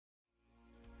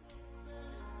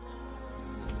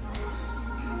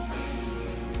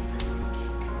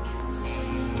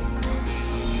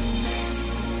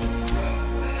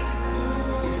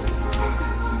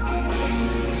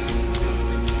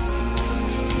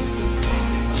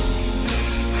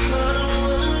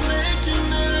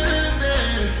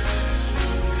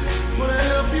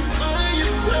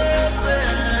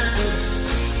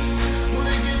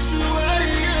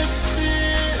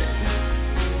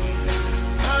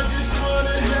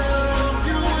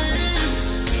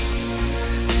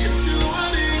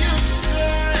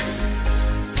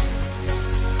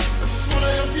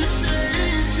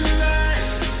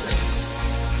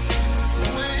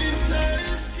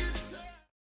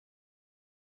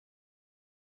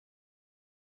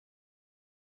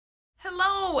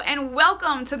Hello and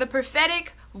welcome to the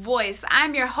Prophetic Voice.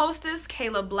 I'm your hostess,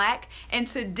 Kayla Black, and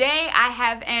today I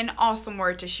have an awesome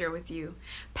word to share with you.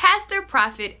 Pastor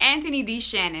Prophet Anthony D.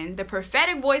 Shannon, the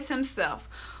prophetic voice himself,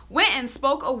 went and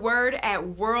spoke a word at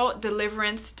World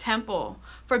Deliverance Temple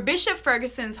for Bishop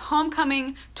Ferguson's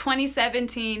Homecoming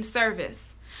 2017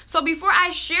 service. So before I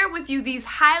share with you these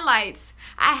highlights,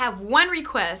 I have one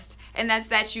request, and that's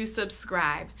that you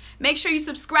subscribe. Make sure you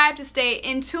subscribe to stay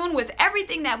in tune with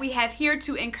everything that we have here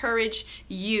to encourage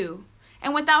you.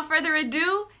 And without further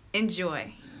ado,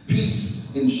 enjoy.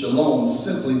 Peace in shalom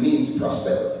simply means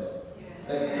prosperity.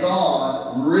 That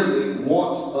God really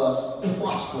wants us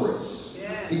prosperous.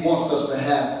 He wants us to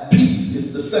have peace.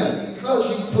 It's the same. Because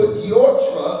you put your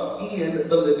trust in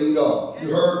the living God. You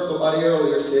heard somebody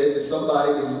earlier said that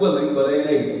somebody is willing but ain't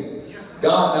able.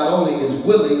 God not only is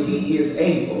willing, he is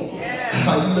able.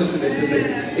 Are you listening to me?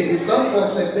 And some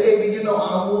folks say, baby, you know,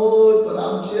 I would, but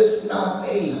I'm just not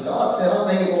able. God said I'm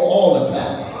able all the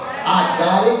time. I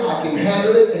got it. I can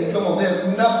handle it. And come on,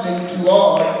 there's nothing too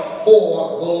hard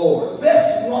for the Lord.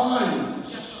 Best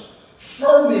wines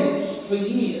ferments for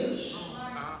years.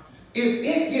 If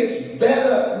it gets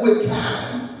better with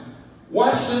time,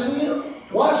 why shouldn't you?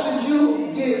 Why should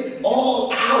you get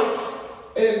all out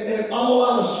and all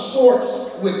out of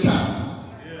sorts with time?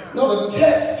 No, the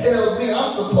text tells me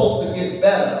I'm supposed to get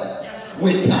better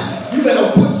with time. You better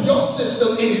put your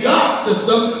system in God's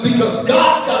system because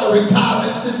God's got a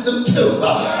retirement system too.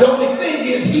 The only thing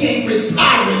is he ain't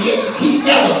retiring you, he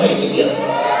elevated you.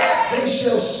 They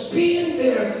shall spend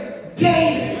their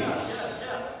days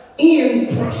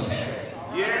in prosperity.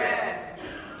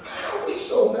 How are we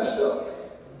so messed up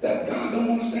that God don't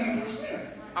want us to have prosperity?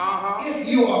 If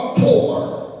you are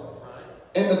poor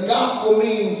and the gospel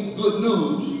means good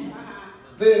news,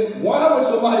 then why would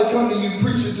somebody come to you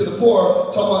preaching to the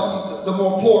poor, talking about the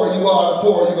more poor you are, the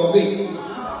poorer you're going to be?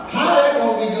 How that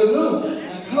going to be good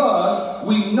news? Because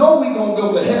we know we're going to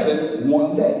go to heaven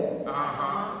one day.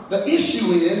 The issue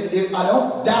is, if I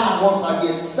don't die once I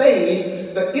get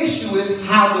saved, the issue is,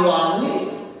 how do I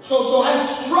live? So I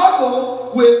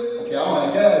struggle with, okay, I don't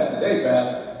have gas today,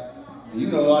 Pastor. You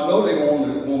know, I know they're going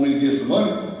to want me to get some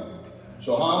money.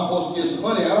 So how I'm supposed to get some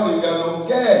money? I don't even got no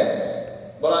gas.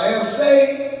 But I am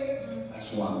saved.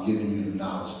 That's why I'm giving you the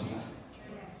knowledge tonight,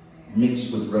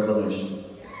 mixed with revelation,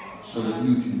 so that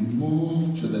you can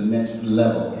move to the next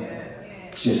level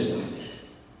just like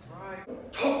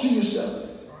that. Talk to yourself.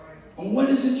 And what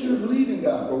is it you're believing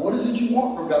God for? What is it you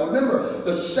want from God? Remember,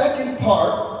 the second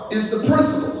part is the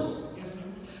principles.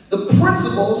 The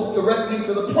principles direct me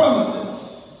to the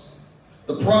promises.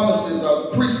 The promises are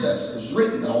the precepts. It's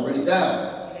written already down.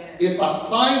 If I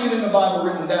find it in the Bible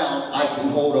written down, I can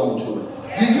hold on to it.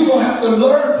 Then you're going to have to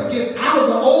learn to get out of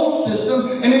the old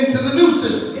system and into the new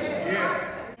system.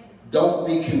 Don't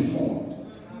be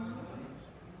conformed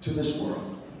to this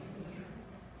world.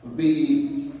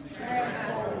 Be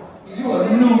you're a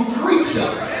new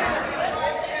creature.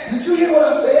 Did you hear what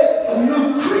I said? A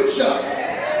new creature.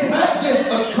 Not just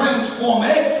a transformer.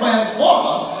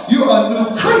 You're a new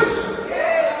creature.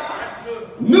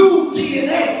 New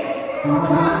DNA.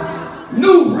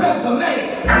 New resume,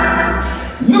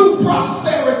 new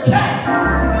prosperity.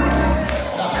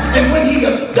 And when he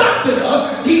adopted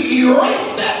us, he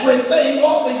erased everything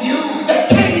off of you that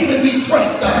can't even be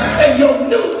traced. And your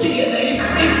new DNA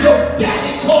is your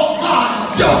daddy called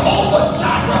God, Jehovah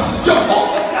Jireh,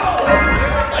 Jehovah God.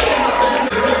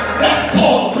 That's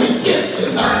called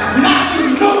redemption. Now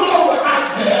you're no longer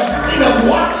out there in a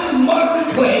walking, muttering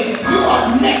clay. You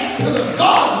are next to the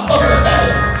God of the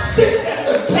heaven, sitting at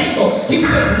the table. He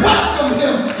said, welcome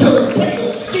him to the table,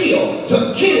 still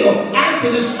to kill and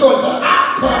to destroy, the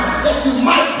outcome that you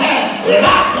might have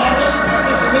life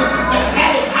and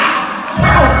have it high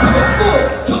to the full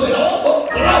till it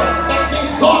overflow. That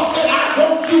means God said, I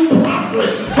want you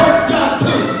prosperous. 1 John 2,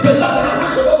 beloved, I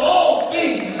wish above all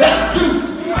things that you,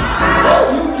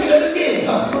 you get it again,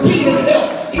 be in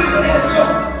health, even as you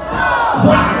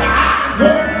prosper. I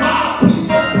want my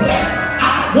people blessed. I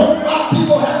want my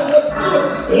people having a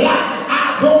good life.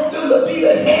 I want them to be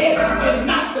the head and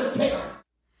not the tail.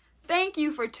 Thank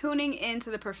you for tuning in to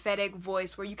the Prophetic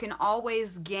Voice, where you can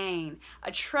always gain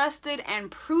a trusted and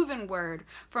proven word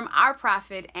from our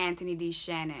prophet, Anthony D.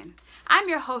 Shannon. I'm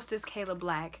your hostess, Kayla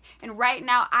Black, and right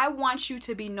now I want you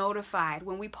to be notified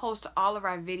when we post all of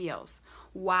our videos.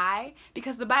 Why?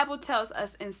 Because the Bible tells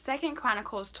us in 2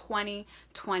 Chronicles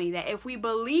 20:20 that if we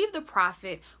believe the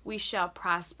prophet, we shall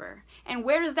prosper. And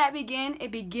where does that begin?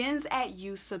 It begins at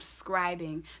you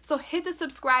subscribing. So hit the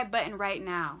subscribe button right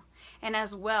now. And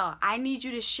as well, I need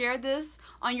you to share this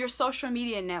on your social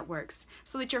media networks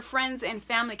so that your friends and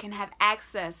family can have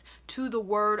access to the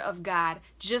Word of God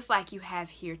just like you have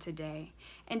here today.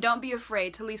 And don't be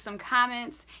afraid to leave some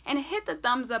comments and hit the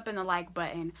thumbs up and the like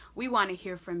button. We want to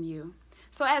hear from you.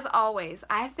 So as always,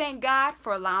 I thank God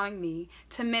for allowing me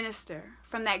to minister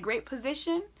from that great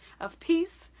position of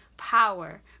peace,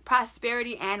 power,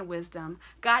 prosperity, and wisdom.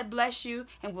 God bless you,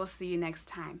 and we'll see you next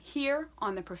time here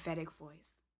on The Prophetic Voice.